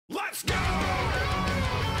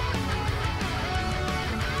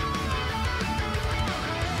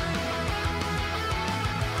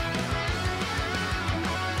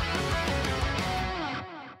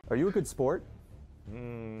Are you a good sport?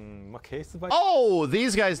 Oh,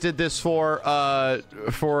 these guys did this for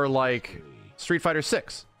like Street Fighter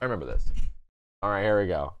 6. I remember this. All right, here we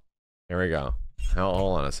go. Here we go.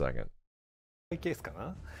 Hold on a second.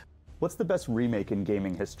 What's the best remake in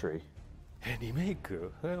gaming history?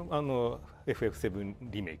 FF7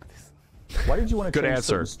 Remake です。Why did you want to Good change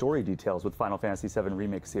answer. certain story details with Final Fantasy VII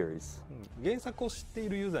Remake series? 原作を知ってい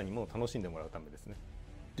るユーザーにも楽しんでもらうためですね。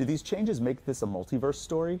Do these changes make this a multiverse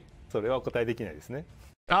story? それはお答えできないですね。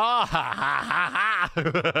Ah, ha, ha,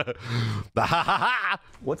 ha, ha.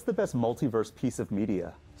 What's the best multiverse piece of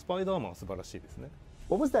media? スパイダーマンは素晴らしいですね。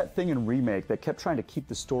What was that thing in Remake that kept trying to keep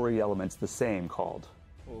the story elements the same called?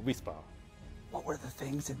 Whisper. What were the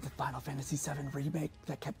things in the Final Fantasy VII Remake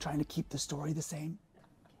that kept trying to keep the story the same?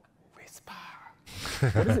 Whisper.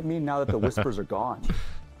 What does it mean now that the whispers are gone?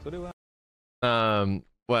 それは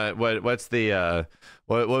What's the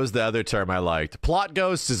what was the other term I liked? Plot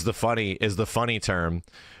ghost is the funny term.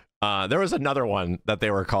 There was another one that they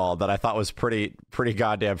were called that I thought was pretty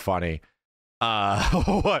goddamn funny.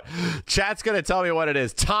 What? Chat's gonna tell me what it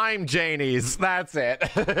is. Time Janies. That's it.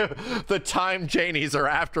 The Time Janies are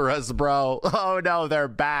after us, bro. Oh no, they're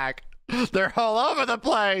back. They're all over the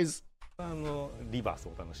place. リバース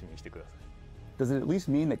をお楽しみにしてください。 Does it at least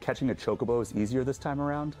mean that catching a chocobo is easier this time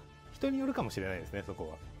around? 人によるかもしれないですね、そ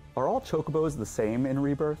こは。 Are all chocobos the same in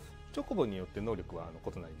Rebirth? チョコボによって能力は異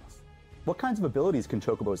なります。 What kinds of abilities can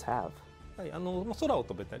chocobos have? はい、空を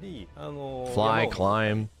飛べたり、Fly,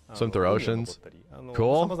 climb, swim through oceans.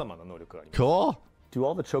 Cool. 様々な能力があります。 Cool. Do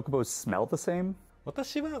all the chocobos smell the same?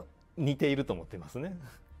 私は似ていると思っていますね。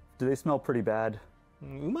 Do they smell pretty bad?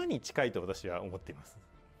 馬に近いと私は思っています。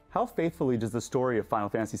 How faithfully does the story of Final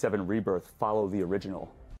Fantasy VII Rebirth follow the original?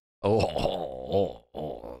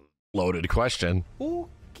 Loaded question. 大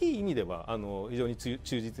きい意味では非常に忠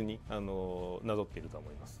実になぞっていると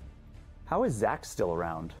思います。 How is Zack still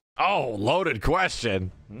around? Oh, loaded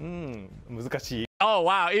question. 難しい。 Oh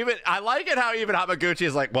wow, I like it how even Hamaguchi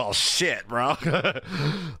is like, well shit, bro.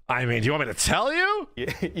 I mean, do you want me to tell you?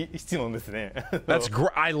 質問ですね。 That's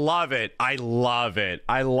great. I love it. I love it.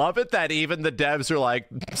 I love it that even the devs are like,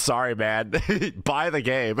 sorry man, buy the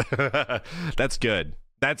game. That's good.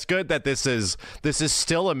 That's good that this is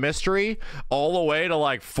still a mystery all the way to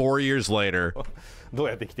like 4 years later. どう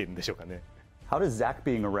やって来てるんでしょうかね。 How does Zack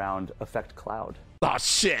being around affect Cloud? Oh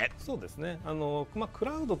shit. そうですね。ク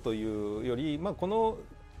ラウドというより、この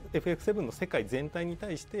FF7 の世界全体に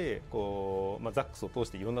対してザックスを通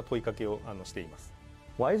していろんな問いかけをしています。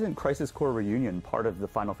 Why isn't Crisis Core Reunion part of the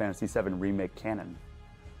Final Fantasy VII Remake canon?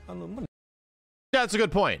 Yeah, that's a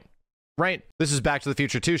good point. Right? This is Back to the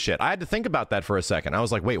Future 2 shit. I had to think about that for a second. I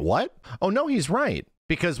was like, wait, what? Oh no, he's right.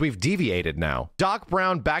 Because we've deviated now. Doc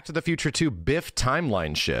Brown Back to the Future 2 Biff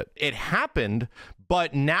timeline shit. It happened,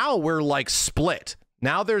 but now we're like split.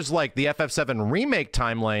 Now there's like the FF7 remake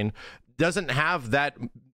timeline doesn't have that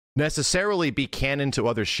necessarily be canon to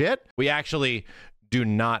other shit. We actually do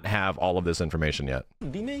not have all of this information yet.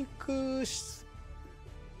 リメイク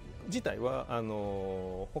自体は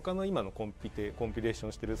他の今のコンピレーショ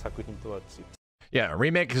ンしてる作品とは違う。 Yeah,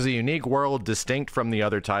 remake is a unique world distinct from the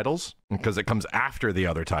other titles because it comes after the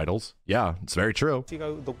other titles. Yeah, it's very true. 違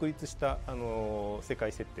う独立した世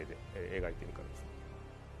界設定で描いているからです。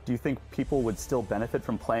 Do you think people would still benefit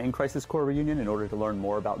from playing Crisis Core Reunion in order to learn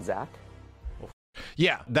more about Zack?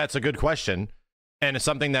 Yeah, that's a good question. And it's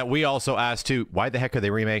something that we also asked too. Why the heck are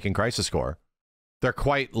they remaking Crisis Core? They're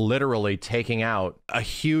quite literally taking out a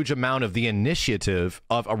huge amount of the initiative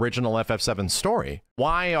of original FF7 story.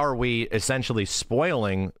 Why are we essentially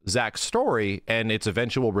spoiling Zack's story and its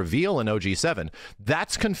eventual reveal in OG7?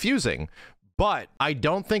 That's confusing, but I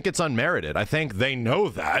don't think it's unmerited. I think they know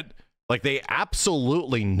that. Like, they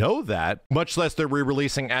absolutely know that, much less they're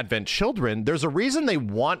re-releasing Advent Children. There's a reason they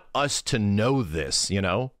want us to know this, you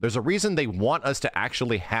know? There's a reason they want us to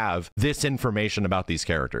actually have this information about these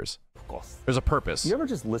characters. There's a purpose. You ever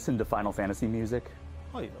just listen to Final Fantasy music?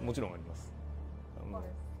 はい、もちろんあります。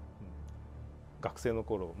学生の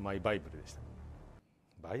頃、マイバイブルでした。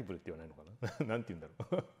バイブルって言わないのかななんて言うんだ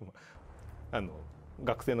ろう。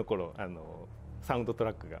学生の頃、サウンドト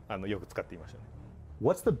ラックがよく使っていましたね。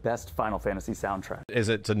 What's the best Final Fantasy soundtrack? Is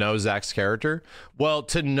it to know Zack's character? Well,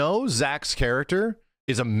 to know Zack's character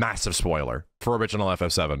is a massive spoiler for original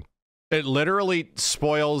FF7. It literally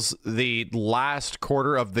spoils the last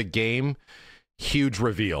quarter of the game huge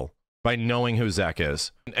reveal by knowing who Zack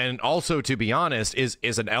is. And also, to be honest,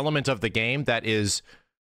 is an element of the game that is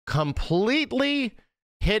completely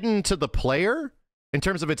hidden to the player in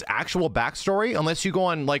terms of its actual backstory, unless you go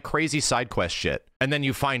on like crazy side quest shit. and then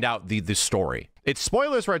you find out the story. It's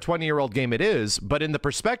spoilers for a 20-year-old game, it is, but in the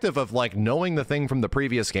perspective of like knowing the thing from the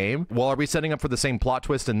previous game, well, are we setting up for the same plot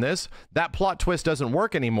twist in this? That plot twist doesn't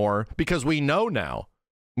work anymore because we know now.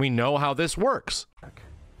 We know how this works.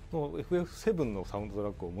 FF7 のサウンドトラ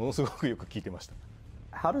ックをものすごくよく聞いてました。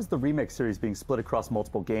How does the remake series being split across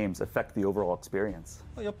multiple games affect the overall experience?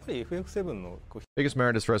 やっぱり FF7 の Biggest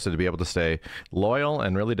merit is for us to be able to stay loyal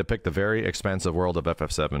and really depict the very expansive world of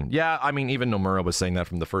FF7. Yeah, I mean, even Nomura was saying that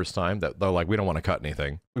from the first time, that they're like, we don't want to cut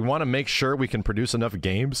anything. We want to make sure we can produce enough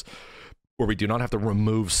games where we do not have to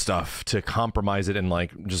remove stuff to compromise it and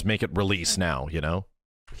like just make it release now, you know?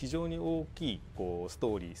 非常に大きいこうス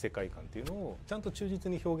トーリー世界観っていうのをちゃんと忠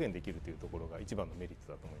実に表現できるというところが一番のメリッ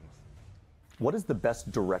トだと思います。What is the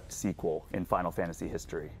best direct sequel in Final Fantasy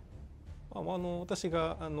history? 私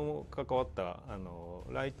が関わった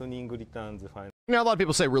ライトニングリターンズファイナル。You know, a lot of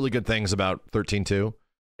people say really good things about 13.2.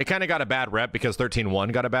 It kind of got a bad rep because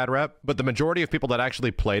 13.1 got a bad rep, but the majority of people that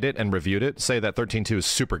actually played it and reviewed it say that 13.2 is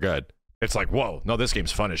super good. It's like, whoa, no, this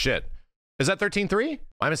game's fun as shit. Is that 13.3?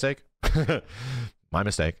 My mistake. My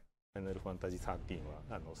mistake. ファイナルファンタジー13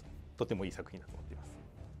はとてもいい作品だと思っています。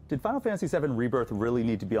Did Final Fantasy VII Rebirth really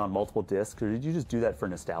need to be on multiple discs, or did you just do that for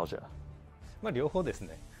nostalgia? まあ両方です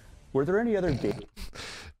ね。Were there any other games?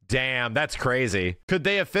 Damn, that's crazy. Could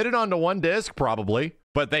they have fit it onto one disc? Probably.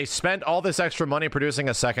 But they spent all this extra money producing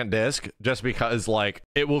a second disc just because, like,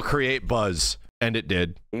 it will create buzz. And it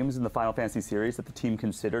did. Games in the Final Fantasy series that the team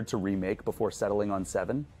considered to remake before settling on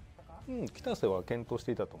 7? 北瀬は検討し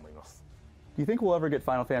ていたと思います。Do you think we'll ever get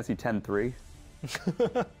Final Fantasy X-3?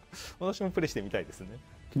 私もプレイしてみたいですね。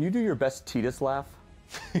Can you do your best Tidus laugh?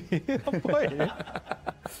 やっぱり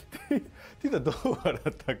ティーダどう笑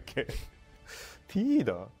ったっけ？ティー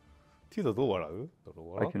ダどう笑う？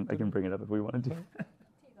 I can bring it up if we want to do.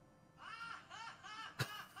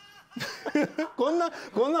 こん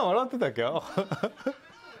な笑ってたっけ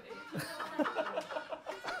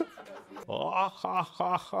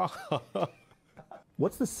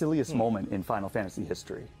？What's the silliest moment in Final Fantasy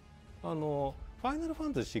history? ファイナルファ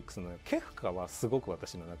ンタジー6のケフカはすごく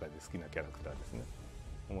私の中で好きなキャラクターですね。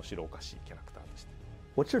面白おかしいキャラクターとして。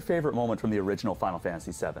What's your favorite moment from the original Final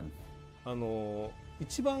Fantasy VII?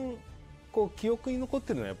 一番こう記憶に残っ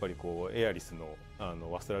てるのはやっぱりこうエアリスの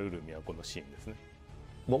ワスラルル都のシーンですね。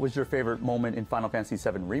What was your favorite moment in Final Fantasy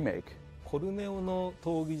VII Remake? コルネオの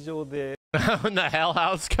闘技場で When the Hell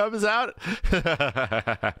House comes out?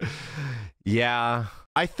 Yeah.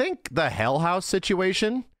 I think the Hell House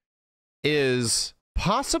situation is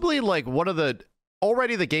possibly like one of the...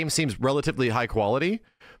 Already the game seems relatively high quality,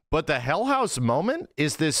 but the Hell House moment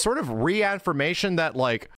is this sort of reaffirmation that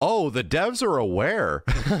like, oh, the devs are aware.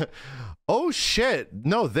 Oh shit,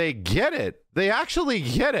 no, they get it. They actually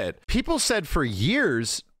get it. People said for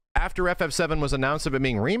years after FF7 was announced of it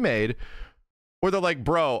being remade, where they're like,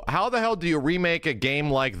 bro, how the hell do you remake a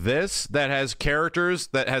game like this that has characters,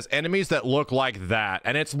 that has enemies that look like that?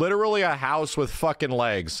 And it's literally a house with fucking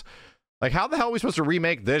legs. Like, how the hell are we supposed to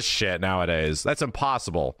remake this shit nowadays? That's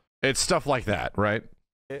impossible. It's stuff like that, right?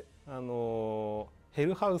 ヘ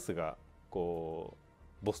ルハウスがこ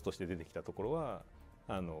うボスとして出てきたところは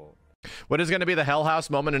What is going to be the Hell House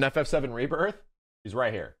moment in FF7 Rebirth? He's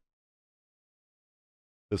right here.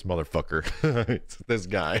 This motherfucker. This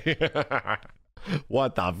guy.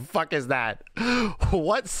 What the fuck is that?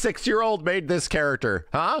 What 6-year-old made this character?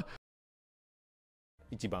 Huh?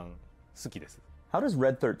 一番好きです。How does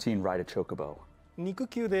Red 13 ride a chocobo? 肉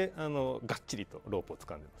球でがっちりとロープを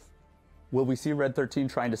掴んでます。Will we see Red 13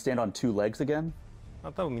 trying to stand on 2 legs again?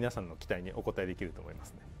 多分皆さんの期待にお応えできると思いま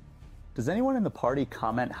すね。Does anyone in the party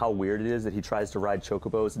comment how weird it is that he tries to ride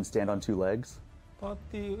chocobos and stand on 2 legs? パー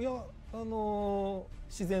ティーいや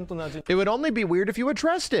自然と馴染む。It would only be weird if you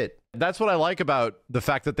addressed it. That's what I like about the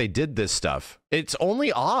fact that they did this stuff. It's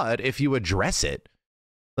only odd if you address it.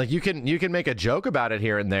 Like you can make a joke about it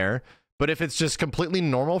here and there, but if it's just completely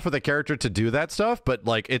normal for the character to do that stuff, but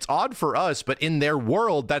like it's odd for us, but in their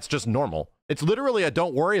world that's just normal. It's literally a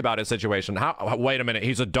don't worry about it situation. How wait a minute,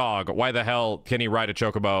 he's a dog. Why the hell can he ride a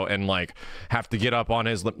chocobo and like have to get up on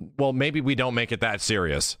his well, maybe we don't make it that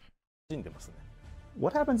serious.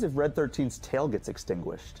 What happens if Red 13's tail gets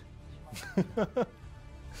extinguished?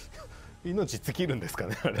 命尽きるんですか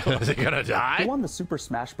ね、あれ。Is he gonna die? Who on the Super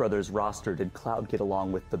Smash Bros. Roster did Cloud get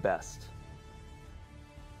along with the best?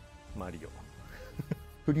 Mario.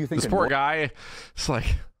 Who do you think this poor guy? It's like,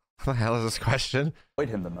 what the hell is this question? Annoyed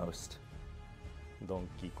him the most?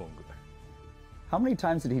 Donkey Kong. How many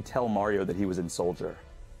times did he tell Mario that he was in Soldier?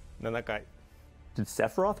 7回。Did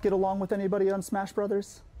Sephiroth get along with anybody on Smash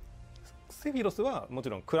Brothers? セフィロスはもち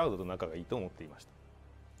ろんクラウドと仲がいいと思っていました。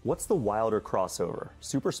What's the wilder crossover?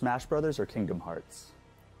 Super Smash Brothers or Kingdom Hearts?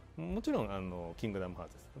 もちろんキングダムハー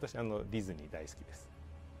ツです。私ディズニー大好きです。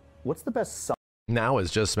What's the best Now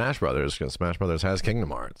it's just Smash Brothers because Smash Brothers has Kingdom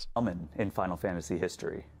Hearts. summon in Final Fantasy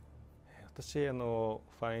history? 私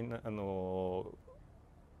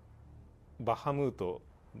バハムート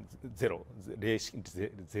ゼロだ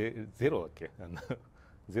っけ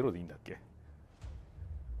ゼロでいいんだっけ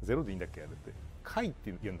ゼロでいいんだっけあれってカイっ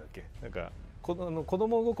て言うんだっけなんか子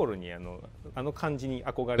供心に感じに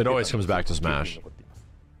憧れて It always comes back to Smash.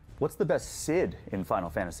 What's the best Sid in Final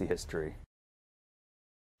Fantasy history?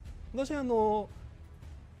 私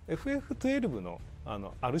FF12 の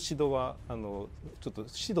アルシドはちょっと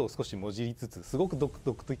シドを少しもじりつつすごく独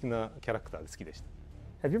特なキャラクターで好きでした。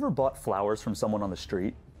Have you ever bought flowers from someone on the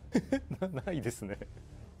street? ないですね。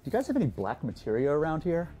Do you guys have any black materia around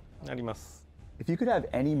here? あります。If you could have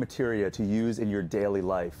any materia to use in your daily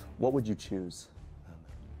life, what would you choose?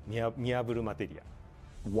 見破るマテリア。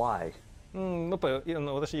Why? やっぱり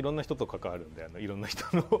私いろんな人と関わるんでいろんな人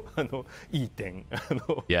のいい点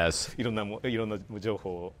Yes. いろんな情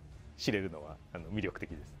報を知れるのは魅力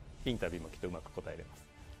的です。インタビューもきっとうまく答えれま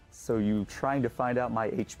す。So you trying to find out my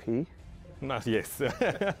HP? まあ、Yes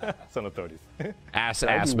その通りです。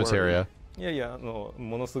Ass materia. いやいやも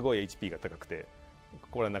のすごい HP が高くて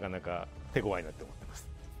これはなかなか手強いなって思ってます。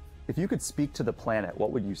If you could speak to the planet,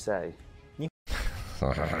 what would you say?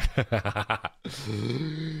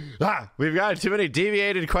 We've got too many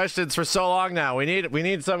deviated questions for so long now. We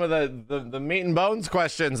need some of the meat and bones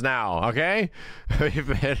questions now, okay? We've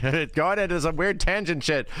been going into some weird tangent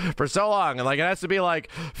shit for so long. And like it has to be like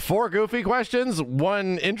 4 goofy questions,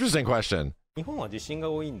 1 interesting question. 日本は地震が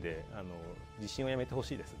多いんで地震をやめてほ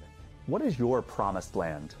しいですね。What is your promised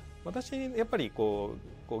land? 私やっぱりこ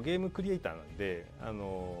うゲームクリエイターなんでや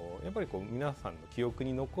っぱり皆さんの記憶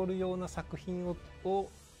に残るような作品を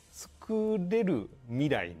作れる未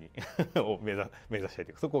来にを目指したい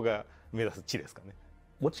というかそこが目指す地ですかね。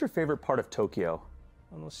What's your favorite part of Tokyo?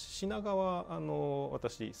 品川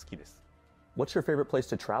私好きです。What's your favorite place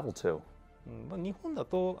to travel to? 日本だ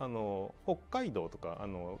と北海道とか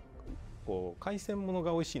海鮮物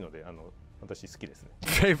が美味しいので私好きですね。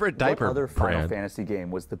Favorite diaper What other Final brand? Fantasy game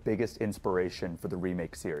was the biggest inspiration for the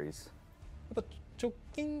remake series? やっぱ直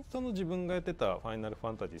近自分がやってた「ファイナルフ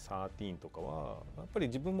ァンタジー13」とかはやっぱり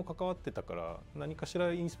自分も関わってたから何かし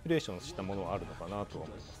らインスピレーションしたものはあるのかなとは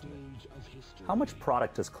思いますね。How much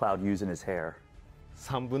product does Cloud use in his hair?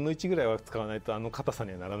 3分の1ぐらいは使わないと硬さ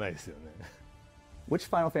にはならないですよね。Which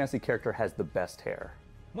Final Fantasy character has the best hair?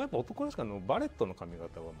 やっぱ男らしくバレットの髪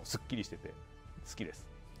型はもうすっきりしてて好きです。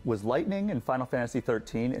Was Lightning in Final Fantasy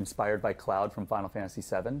 13 inspired by Cloud from Final Fantasy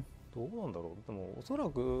 7? どうなんだろう。でもおそら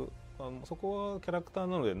くそこはキャラクター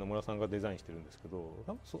なので野村さんがデザインしてるんですけど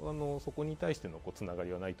多分そこに対してのつなが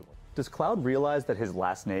りはないと思う。Does Cloud realize that his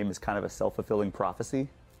last name is kind of a self-fulfilling prophecy?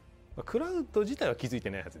 クラウド自体は気づいて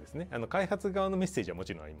ないはずですね。開発側のメッセージはも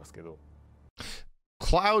ちろんありますけど。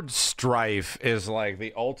Cloud Strife is like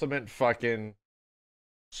the ultimate fucking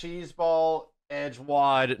cheeseball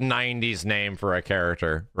edgewad 90s name for a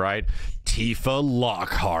character, right? Tifa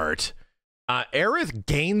Lockhart. Aerith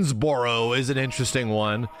Gainsborough is an interesting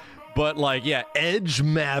one. But like, yeah, Edge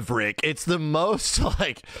Maverick. It's the most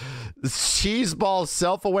like cheeseball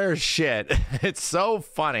self-aware shit. It's so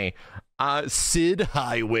funny. Sid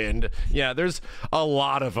Highwind. Yeah, there's a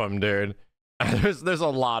lot of them, dude. There's a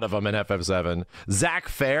lot of them in FF7. Zack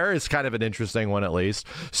Fair is kind of an interesting one, at least.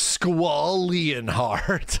 Squall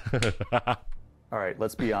Leonhardt. All right,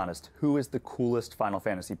 let's be honest. Who is the coolest Final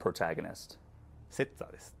Fantasy protagonist? セッツァ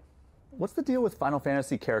ーです。 What's the deal with Final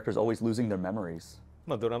Fantasy characters always losing their memories?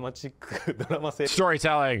 ドラマチック、ドラマ性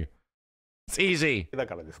Storytelling. It's easy. だ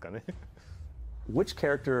からですかね。Which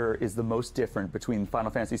character is the most different between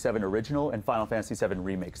Final Fantasy VII Original and Final Fantasy VII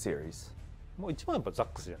Remake series? 一番やっぱザッ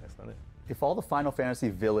クスじゃないですかね。If all the Final Fantasy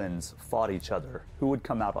villains fought each other, who would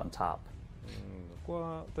come out on top? ここ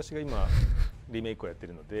は私が今リメイクをやって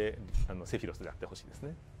るので、セフィロスでやってほしいです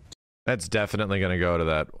ね。That's definitely going to go to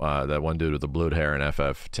that one dude with the blue hair in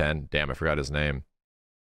FF10. Damn, I forgot his name.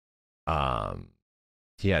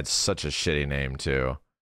 He had such a shitty name too.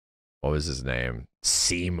 What was his name?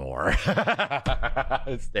 Seymour.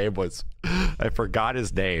 His name was... I forgot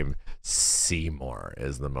his name. Seymour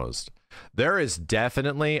is the most... There is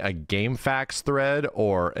definitely a GameFAQs thread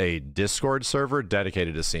or a Discord server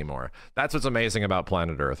dedicated to Seymour. That's what's amazing about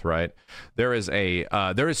Planet Earth, right? There is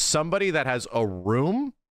somebody that has a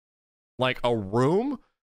room, like a room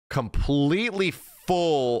completely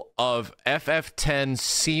full of FF10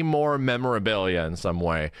 Seymour memorabilia in some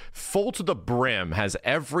way. Full to the brim, has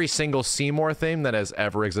every single Seymour theme that has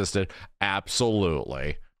ever existed.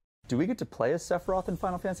 Absolutely. Do we get to play as Sephiroth in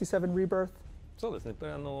Final Fantasy VII Rebirth? そうですね。プ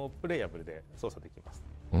レイヤブルで操作できます。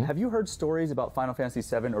Have you heard stories about Final Fantasy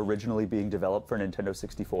VII originally being developed for Nintendo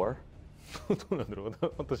 64? どうなんだろう。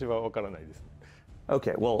私は分からないです。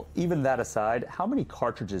Okay, well, even that aside, how many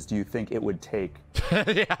cartridges do you think it would take?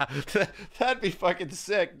 Yeah, that'd be fucking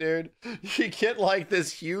sick, dude. You get like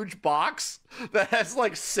this huge box that has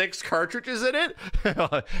like 6 cartridges in it.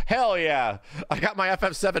 Hell yeah. I got my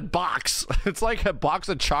FF7 box. It's like a box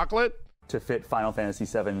of chocolate. To fit Final Fantasy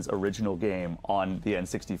VII's original game on the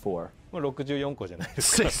N64. 64個じゃないで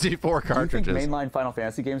すか。64 Do you think cartridges. mainline Final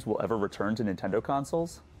Fantasy games will ever return to Nintendo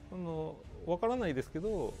consoles? 分からないですけ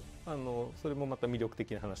ど、それもまた魅力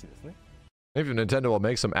的な話ですね。Maybe Nintendo will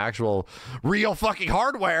make some actual real fucking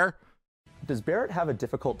hardware. Does Barrett have a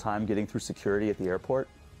difficult time getting through security at the airport?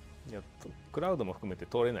 いや、クラウドも含めて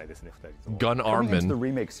通れないですね、2人とも。 Gun Coming into the Armin.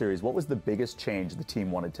 remake series, what was the biggest change the team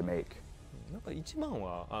wanted to make? なんか一番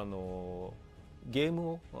はゲー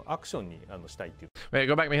ムをアクションにしたいっていう。 Wait,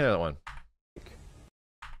 go back and hear that one.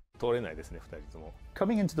 通れないですね、2人とも。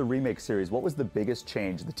 Coming into the remake series, what was the biggest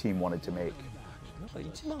change the team wanted to make? なんか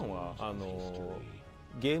一番は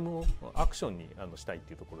ゲームをアクションにしたいっ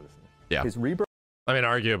ていうところですね。Yeah. Is Rebirth I mean,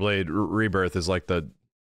 arguably, Rebirth is like the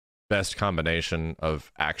best combination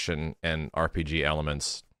of action and RPG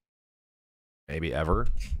elements maybe ever.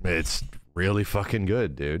 It's really fucking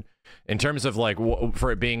good, dude. In terms of like,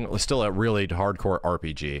 for it being still a really hardcore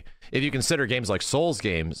RPG. If you consider games like Souls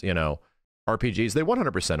games, you know, RPGs, they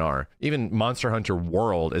 100% are. Even Monster Hunter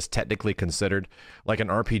World is technically considered like an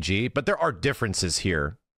RPG, but there are differences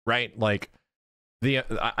here, right? Like,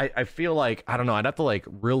 I feel like, I don't know, I'd have to like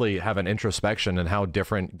really have an introspection in how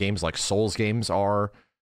different games like Souls games are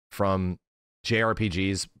from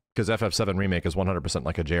JRPGs, because FF7 Remake is 100%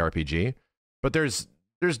 like a JRPG, but there's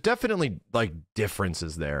definitely like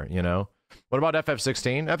differences there, you know? What about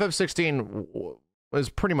FF16? FF16 was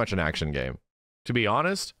pretty much an action game. To be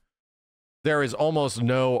honest, there is almost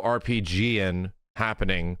no RPG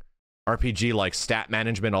happening, RPG like stat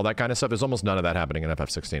management, all that kind of stuff. There's almost none of that happening in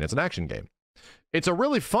FF16. It's an action game. It's a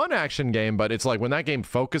really fun action game, but it's like when that game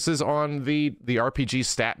focuses on the RPG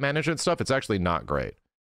stat management stuff, it's actually not great.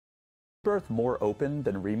 Rebirth more open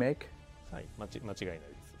than remake? はい、間違いないで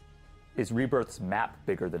す。 Is Rebirth's map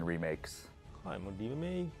bigger than remakes? はい、もうリ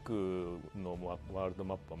メイクのワールド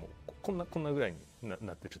マップはもうこんなぐらいになっ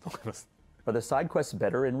てると思います。Are the side quests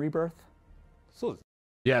better in Rebirth? そう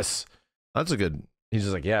です。 Yes. That's a good... He's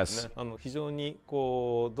just like, yes. ね、非常に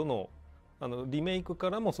こうどのリメイクか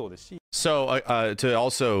らもそうですし。So to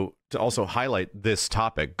also highlight this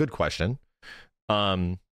topic, good question.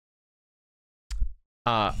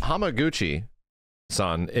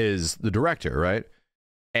 Hamaguchi-san is the director, right?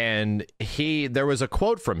 And there was a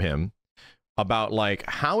quote from him about like,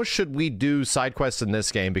 how should we do side quests in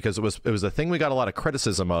this game? Because it was a thing we got a lot of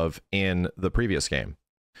criticism of in the previous game.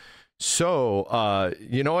 So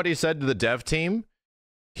you know what he said to the dev team?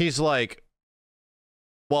 He's like,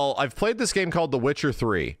 well, I've played this game called The Witcher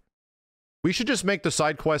 3. We should just make the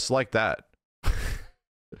side quests like that.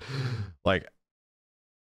 Like,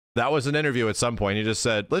 that was an interview at some point. He just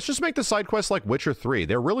said, let's just make the side quests like Witcher 3.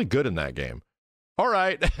 They're really good in that game. All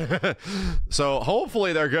right. So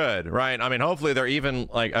hopefully they're good, right? I mean, hopefully they're even,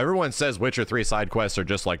 like, everyone says Witcher 3 side quests are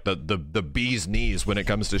just like the bee's knees when it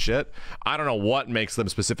comes to shit. I don't know what makes them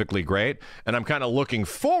specifically great. And I'm kind of looking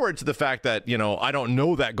forward to the fact that, you know, I don't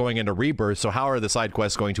know that going into Rebirth. So how are the side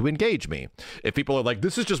quests going to engage me? If people are like,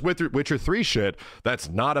 this is just Witcher 3 shit, that's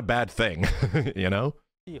not a bad thing, you know?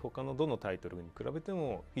 他のどのタイトルに比べて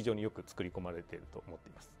も非常によく作り込まれていると思って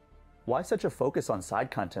います。 Why such a focus on side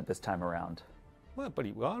content this time around? まあやっぱ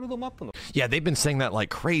りワールドマップの Yeah, they've been saying that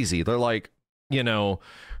like crazy. They're like, you know,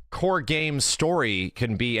 core game story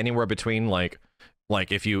can be anywhere between like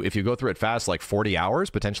if you go through it fast, like 40 hours,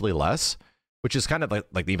 potentially less, which is kind of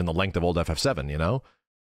like even the length of old FF7, you know?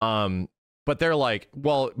 But they're like,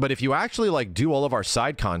 well, but if you actually like do all of our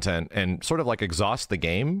side content and sort of like exhaust the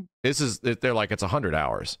game, they're like, it's 100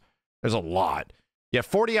 hours. There's a lot. Yeah,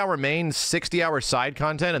 40-hour main, 60-hour side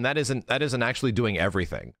content, and that isn't actually doing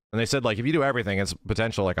everything. And they said, like, if you do everything, it's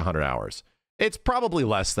potential like 100 hours. It's probably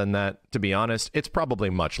less than that, to be honest. It's probably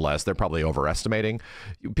much less. They're probably overestimating.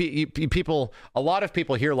 A lot of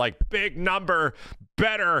people hear like big number,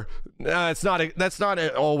 better. That's not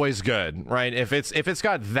always good, right? If it's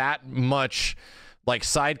got that much like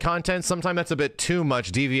side content, sometimes that's a bit too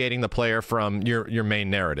much, deviating the player from your main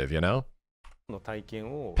narrative, you know?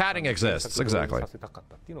 Padding exists, exactly.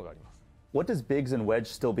 What does Biggs and Wedge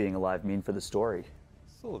still being alive mean for the story?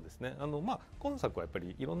 そうですね。まあ今作はやっぱ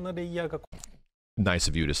りいろんなレイヤーが Nice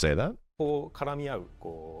of you to say that. こう絡み合う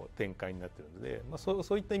こう展開になってるので、まあ、そ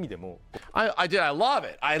ういった意味でも I love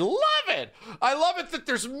it. I love it. I love it that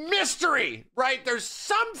there's mystery, right?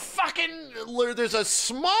 There's there's a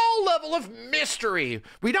small level of mystery.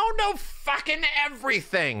 We don't know fucking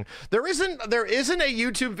everything. There isn't a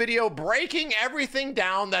YouTube video breaking everything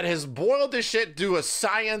down that has boiled this shit to a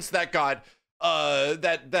science that got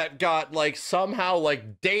that got like somehow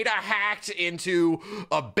like data hacked into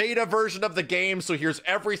a beta version of the game, so here's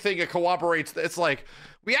everything, it cooperates. It's like,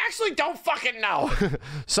 we actually don't fucking know.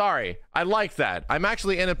 Sorry, I like that. I'm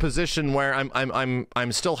actually in a position where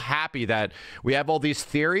I'm still happy that we have all these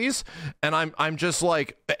theories, and I'm just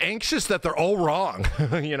like anxious that they're all wrong.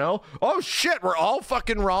 You know? Oh shit, we're all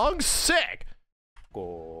fucking wrong. Sick.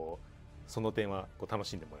 こうその点はこう楽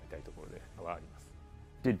しんでもらいたいところではあります。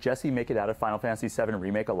 Did Jessie make it out of Final Fantasy VII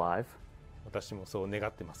Remake alive? 私もそう願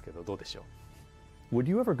ってますけどどうでしょう。 Would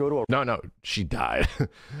you ever go to a No, she died.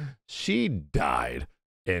 She died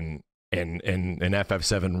in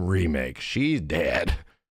FF7 Remake. She's dead.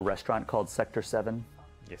 restaurant called Sector 7?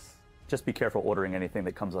 Yes. Just be careful ordering anything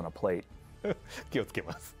that comes on a plate. 気をつけ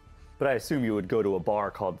ます。 But I assume you would go to a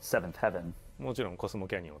bar called Seventh Heaven. もちろんコスモ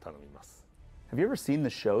キャニオンを頼みます。 Have you ever seen the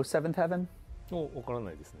show Seventh Heaven? わから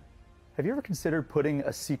ないですね。 Have you ever considered putting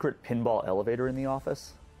a secret pinball elevator in the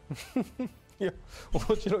office? いや、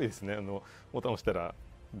面白いですね。ボタンを押したら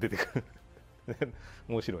出てくる。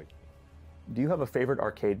面白い。Do you have a favorite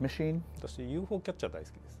arcade machine? 私 UFO キャッチャー大好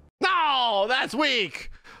きです。 No, that's weak.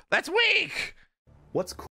 That's weak.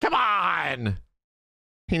 What's Come on.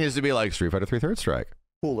 He needs to be like Street Fighter 3 Third Strike.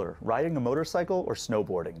 cooler, riding a motorcycle or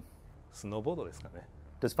snowboarding? スノーボードですかね。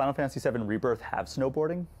 Does Final Fantasy VII Rebirth have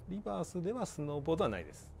snowboarding? リバースではスノーボードはない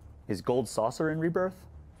です。 Is Gold Saucer in Rebirth?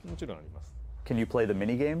 もちろんあります。 Can you play the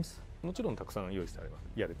minigames? もちろんたくさん用意され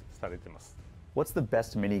てます。 What's the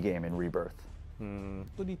best minigame in Rebirth? 本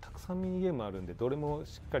当にたくさんミニゲームあるんでどれも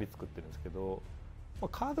しっかり作ってるんですけど、まあ、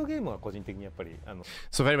カードゲームは個人的にやっぱり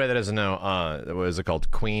So if anybody that doesn't know, what is it called?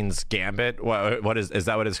 Queen's Gambit? What is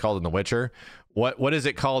that what it's called in The Witcher? What is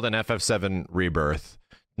it called in FF7 Rebirth?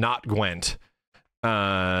 Not Gwent.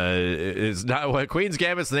 It's not what Queen's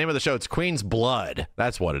Gambit's the name of the show. It's Queen's Blood.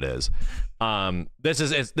 That's what it is. This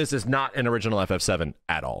is not an original FF7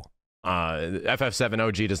 at all. FF7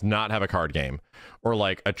 OG does not have a card game or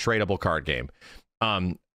like a tradable card game.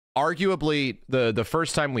 Arguably, the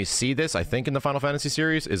first time we see this, I think, in the Final Fantasy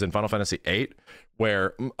series is in Final Fantasy VIII,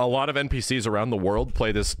 where a lot of NPCs around the world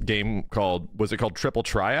play this game called, was it called Triple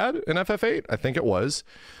Triad in FF8? I think it was.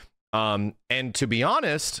 And to be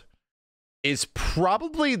honest, is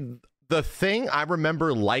probably the thing I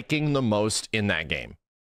remember liking the most in that game.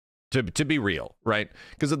 To be real, right?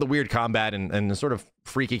 Because of the weird combat and the sort of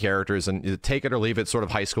freaky characters and take it or leave it sort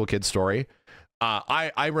of high school kid story.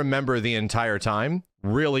 I remember the entire time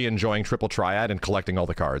really enjoying Triple Triad and collecting all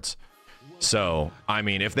the cards. So, I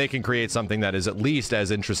mean, if they can create something that is at least as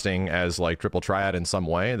interesting as like Triple Triad in some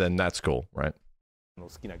way, then that's cool, right? 好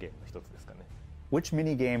きなゲームの一つですかね。 Which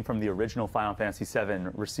minigame from the original Final Fantasy VII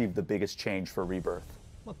received the biggest change for Rebirth?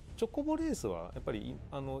 まあ、チョコボレースはやっぱり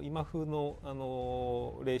今風の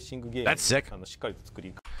レーシングゲーム That's sick. しっかりと作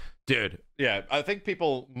り Dude, yeah, I think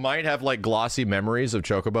people might have like glossy memories of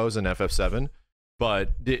chocobos in FF7, but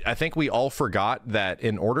I think we all forgot that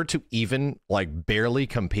in order to even like barely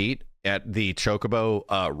compete at the chocobo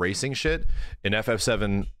racing shit in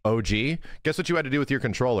FF7 OG, guess what you had to do with your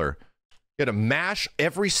controller? You had to mash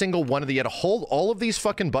every single one of the, you had to hold all of these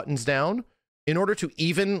fucking buttons down in order to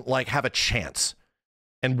even like have a chance.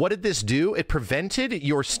 And what did this do? It prevented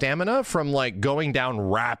your stamina from like going down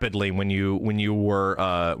rapidly when you were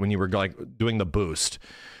like doing the boost.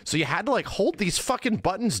 So you had to like hold these fucking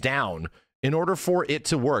buttons down in order for it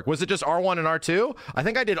to work. Was it just R1 and R2? I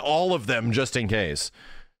think I did all of them just in case.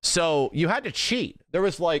 So you had to cheat. There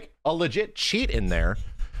was like a legit cheat in there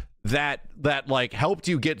that like helped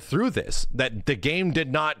you get through this, that the game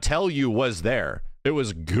did not tell you was there. It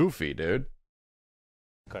was goofy, dude.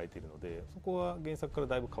 書いているので、そこは原作から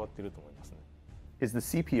だいぶ変わっていると思いますね。 Is the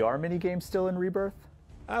CPR minigame still in Rebirth?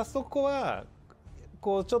 あそこは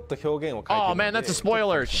こうちょっと表現を変えているので。 Oh man, that's a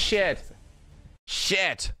spoiler. Shit.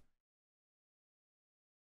 Shit.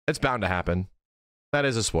 It's bound to happen. That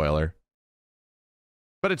is a spoiler.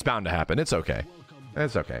 But it's bound to happen. It's okay.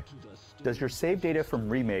 It's okay. Does your save data from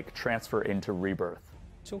Remake transfer into Rebirth?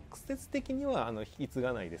 直接的には引き継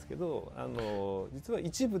がないですけど、実は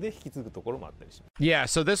一部で引き継ぐところもあったりします。 Yeah,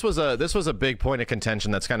 so this was a big point of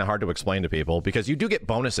contention that's kind of hard to explain to people because you do get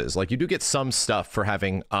bonuses. Like you do get some stuff for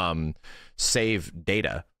having save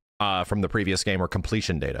data from the previous game or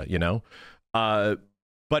completion data, you know?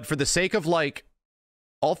 But for the sake of like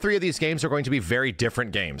all three of these games are going to be very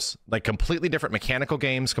different games, like completely different mechanical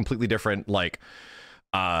games, completely different like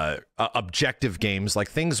objective games. Like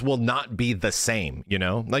things will not be the same, you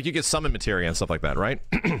know, like you get summon materia and stuff like that, right?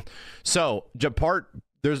 So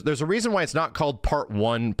there's a reason why it's not called part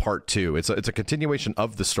 1, part 2. It's a continuation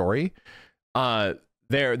of the story.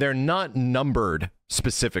 They're not numbered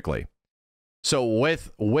specifically. So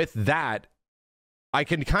with that, I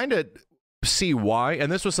can kind of see why,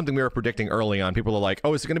 and this was something we were predicting early on. People are like,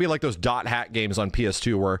 oh, is it going to be like those dot hack games on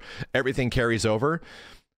PS2 where everything carries over?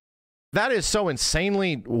 That is so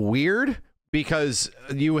insanely weird, because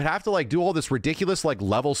you would have to like do all this ridiculous like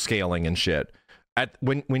level scaling and shit at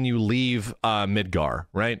when you leave Midgar,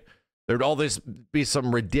 right? There'd always be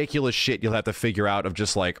some ridiculous shit you'll have to figure out of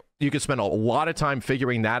just like, you could spend a lot of time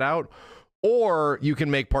figuring that out, or you can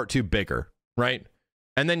make part 2 bigger, right?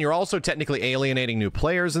 And then you're also technically alienating new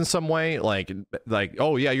players in some way, like,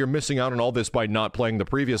 oh yeah, you're missing out on all this by not playing the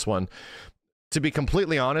previous one. To be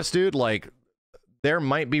completely honest, dude, like, there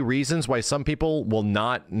might be reasons why some people will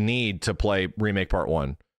not need to play Remake Part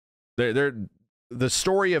 1. The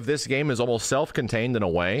story of this game is almost self-contained in a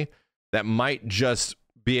way that might just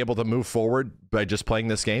be able to move forward by just playing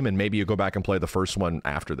this game, and maybe you go back and play the first one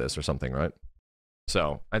after this or something, right?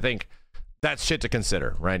 So I think that's shit to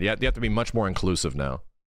consider, right? You have to be much more inclusive now.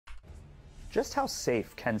 Just how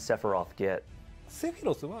safe can Sephiroth get? セフィ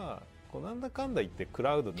ロスはこうなんだかんだ言ってク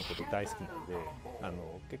ラウドのこと大好きなんで、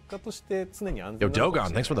結果として常に安全 Yo,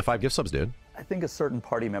 Dogon, thanks for the 5 gift subs, dude. I think a certain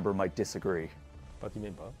party member might disagree. パーティーメ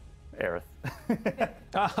ンバー Aerith.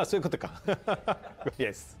 ああ、そういうことか。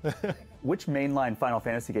Yes. Which mainline Final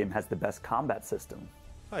Fantasy game has the best combat system?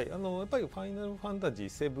 はい、やっぱりファイナルファンタジー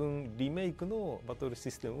7リメイクのバトル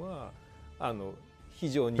システムは非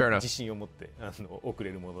常に自信を持って送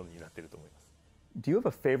れるものになっていると思います。Do you have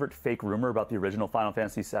a favorite fake rumor about the original Final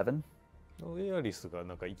Fantasy VII? エアリスが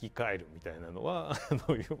なんか生き返るみたいなのは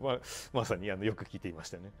まさによく聞いていまし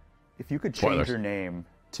たね。If you could change your name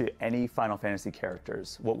to any Final Fantasy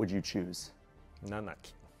characters, what would you choose? ナナ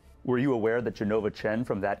キ。 Were you aware that Genova Chen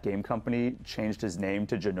from that game company changed his name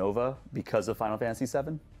to Genova because of Final Fantasy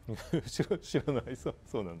VII? 知らない。そ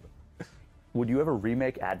うなんだ。Would you ever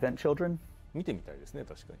remake Advent Children? 見てみたいですね、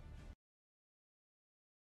確かに。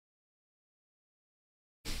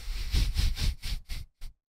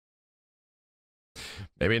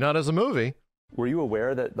Maybe not as a movie. Were you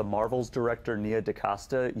aware that the Marvel's director Nia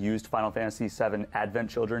DaCosta used Final Fantasy VII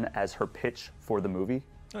Advent Children as her pitch for the movie?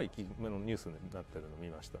 はい、ニュースになってるの見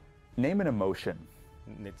ました。Name an emotion.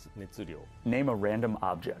 熱量。Name a random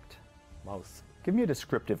object. マウス。Give me a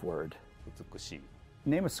descriptive word. 美しい。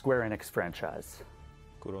Name a Square Enix franchise.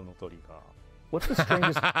 クロノトリガー。What's the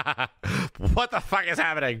strangest What the fuck is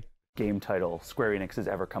happening? game title Square Enix has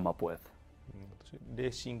ever come up with? レ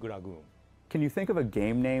ーシングラグーン。Can you think of a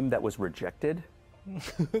game name that was rejected?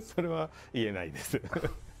 それは言えないです。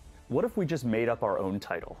What if we just made up our own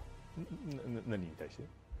title? 何に対して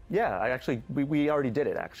Yeah, we already did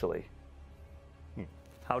it, actually.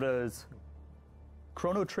 How does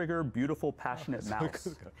Chrono Trigger Beautiful Passionate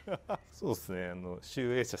Mouse? そうですね、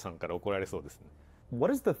集英社さんから怒られそうですね。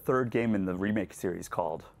What is the third game in the remake series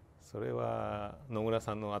called? それは野村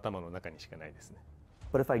さんの頭の中にしかないですね。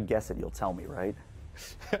But if I guess it, you'll tell me, right?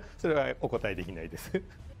 それはお答えできないです。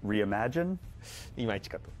Reimagine? いまいち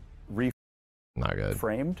かと。Not good.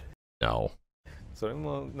 Framed? No. それ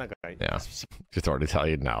もなんか Yeah. Just already tell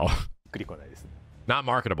you no. くりこないですね。Not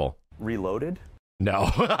marketable. Reloaded? No.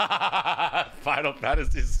 Final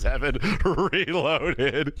Fantasy VII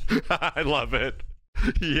Reloaded. I love it.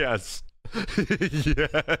 Yes.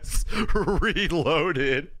 Yes.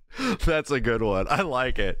 Reloaded. That's a good one. I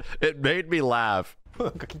like it. It made me laugh. な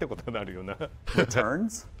んか聞いたことあるような。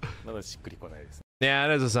Returns? まだしっくりこないです。Yeah,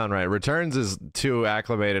 that doesn't sound right. Returns is too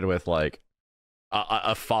acclimated with like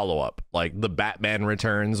a follow-up, like the Batman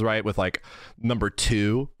Returns, right? With like number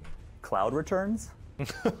 2. Cloud Returns?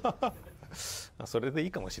 それでい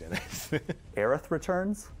いかもしれないですね。Aerith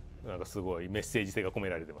Returns? なんかすごいメッセージ性が込め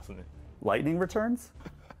られてますね。Lightning Returns?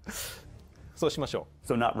 そうしましょ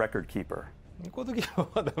So not Record Keeper. う。この時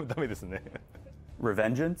はダメですね。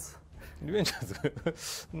Revengeance? リベンジャー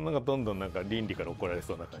ズなんかどんどんなんか倫理から怒られ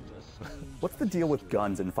そうな感じ。What's the deal with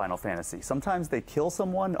guns in Final Fantasy? Sometimes they kill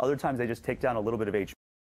someone, other times they just take down a little bit of HP.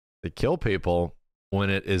 They kill people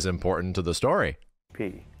when it is important to the story.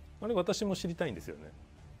 あれ私も知りたいんですよね。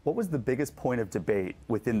What was the biggest point of debate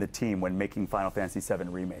within the team when making Final Fantasy VII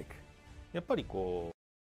Remake? やっぱりこう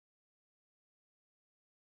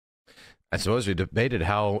I suppose we debated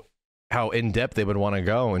how in-depth they would want to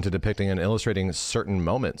go into depicting and illustrating certain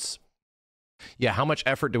moments. Yeah, how much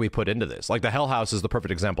effort do we put into this? Like the Hell House is the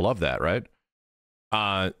perfect example of that, right?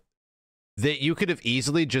 that you could have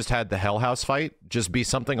easily just had the Hell House fight just be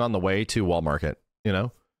something on the way to Wall Market, you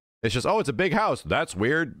know? It's just, oh, it's a big house. That's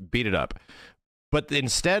weird. Beat it up. But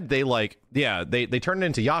instead, they like, yeah, they turn it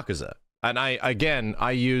into Yakuza. And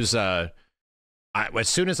I use, as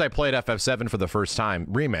soon as I played FF7 for the first time,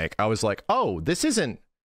 Remake, I was like, oh, this isn't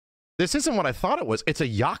what I thought it was. It's a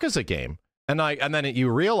Yakuza game. And then you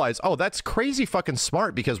realize, oh, that's crazy fucking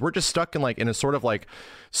smart, because we're just stuck in a sort of like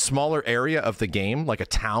smaller area of the game, like a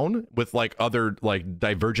town with like other like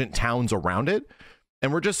divergent towns around it.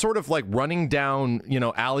 And we're just sort of like running down, you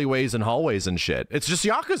know, alleyways and hallways and shit. It's just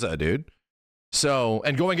Yakuza, dude. So,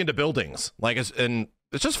 and going into buildings, like, and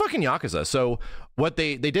it's just fucking Yakuza. So what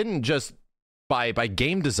they didn't just by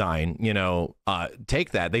game design, you know,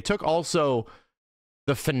 take that. They took also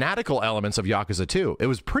the fanatical elements of Yakuza 2. It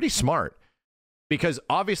was pretty smart. Because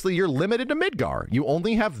obviously you're limited to Midgar. You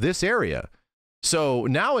only have this area. So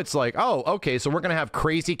now it's like, oh, okay, so we're going to have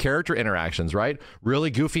crazy character interactions, right?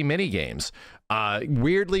 Really goofy mini games.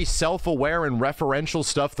 Weirdly self-aware and referential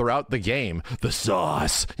stuff throughout the game. The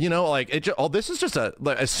sauce. You know, like, this is just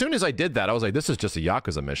as soon as I did that, I was like, this is just a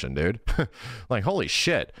Yakuza mission, dude. Like, holy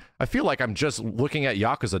shit. I feel like I'm just looking at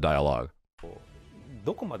Yakuza dialogue.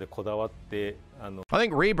 I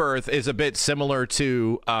think Rebirth is a bit similar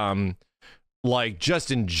to... like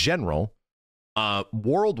just in general,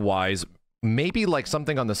 world-wise, maybe like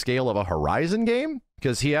something on the scale of a Horizon game,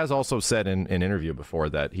 because he has also said in an interview before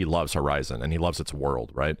that he loves Horizon and he loves its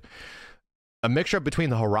world, right? A mixture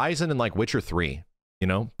between the Horizon and like Witcher 3, you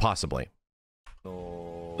know, possibly.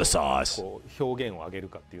 The sauce.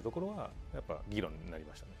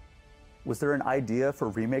 Was there an idea for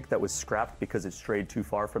Remake that was scrapped because it strayed too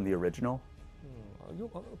far from the original?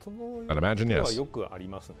 I'd imagine yes.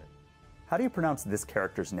 How do you pronounce this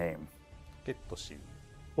character's name?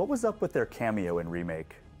 What was up with their cameo in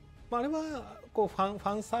Remake? What's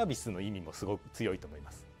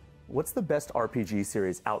the best RPG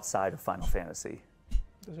series outside of Final Fantasy?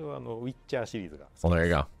 Well, there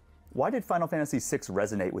you go. Why did Final Fantasy VI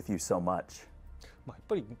resonate with you so much? やっ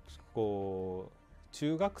ぱりこう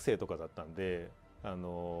中学生とかだったんで、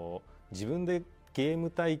自分でゲーム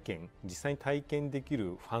体験、実際に体験でき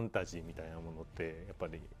るファンタジーみたいなものってやっぱ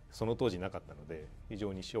りその当時なかったので非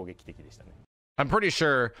常に衝撃的でしたね。I'm pretty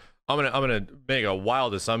sure I'm gonna make a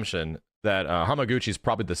wild assumption that Hamaguchi's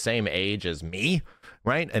probably the same age as me,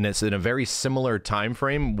 right? And it's in a very similar time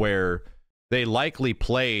frame where they likely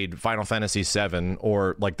played Final Fantasy VII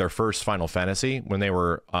or like their first Final Fantasy when they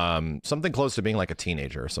were something close to being like a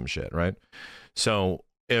teenager or some shit, right? So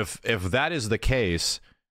if that is the case,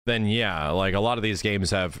 then yeah, like a lot of these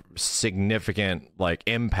games have significant like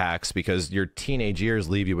impacts because your teenage years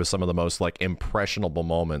leave you with some of the most like impressionable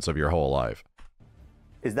moments of your whole life.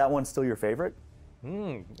 Is that one still your favorite? や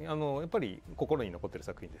っぱり心に残ってる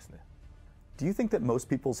作品ですね。Do you think that most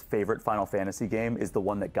people's favorite Final Fantasy game is the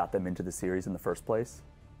one that got them into the series in the first place?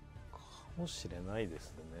 かもしれないで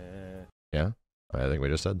すね。Yeah, I think we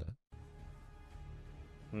just said that.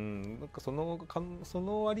 なんかその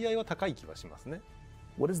割合は高い気はしますね。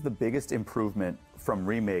What is the biggest improvement from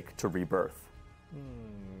Remake to Rebirth?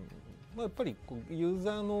 やっぱりユー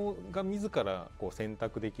ザーが自ら選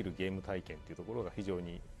択できるゲーム体験っていうところが非常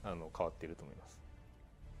に変わっていると思います。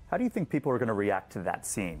How do you think people are going to react to that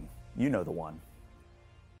scene? You know the one.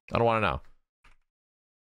 I don't want to know.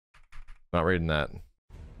 Not reading that.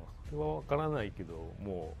 それはわからないけど、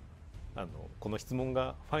もうこの質問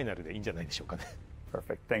がファイナルでいいんじゃないでしょうかね。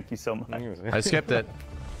Perfect. Thank you so much. I skipped it.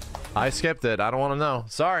 I skipped it. I don't want to know.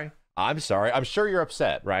 Sorry. I'm sorry. I'm sure you're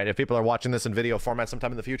upset, right? If people are watching this in video format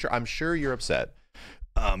sometime in the future, I'm sure you're upset.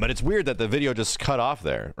 But it's weird that the video just cut off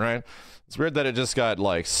there, right? It's weird that it just got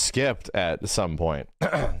like skipped at some point.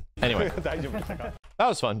 Anyway, that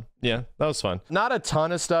was fun. Yeah, that was fun. Not a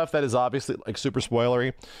ton of stuff that is obviously like super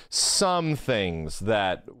spoilery. Some things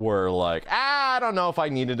that were like, I don't know if I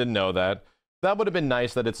needed to know that. That would have been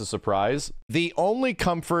nice that it's a surprise. The only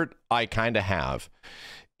comfort I kind of have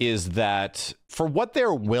is that for what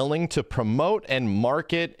they're willing to promote and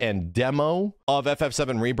market and demo of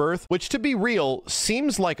FF7 Rebirth, which to be real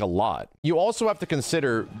seems like a lot, you also have to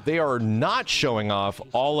consider they are not showing off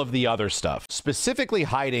all of the other stuff, specifically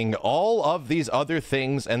hiding all of these other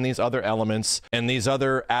things and these other elements and these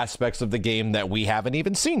other aspects of the game that we haven't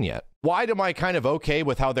even seen yet. Why am I kind of okay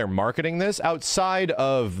with how they're marketing this outside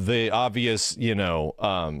of the obvious, you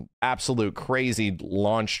know, absolute crazy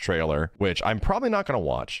launch trailer, which I'm probably not going to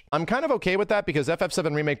watch. I'm kind of okay with that because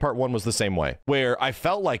FF7 Remake Part 1 was the same way, where I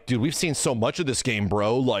felt like, dude, we've seen so much of this game,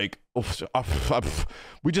 bro. Like,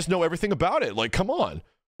 we just know everything about it. Like, come on.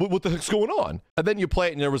 what the heck's going on? And then you play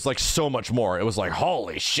it and there was like so much more. It was like,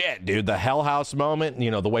 holy shit, dude, the Hell House moment, you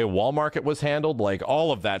know, the way Wall Market was handled, like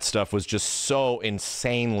all of that stuff was just so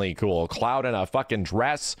insanely cool. Cloud in a fucking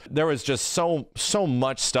dress. There was just so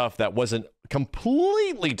much stuff that wasn't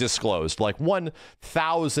completely disclosed, like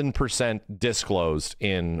 1000% disclosed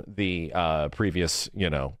in the previous, you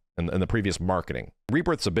know, in the previous marketing.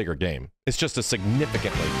 Rebirth's a bigger game. It's just a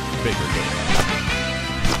significantly bigger game.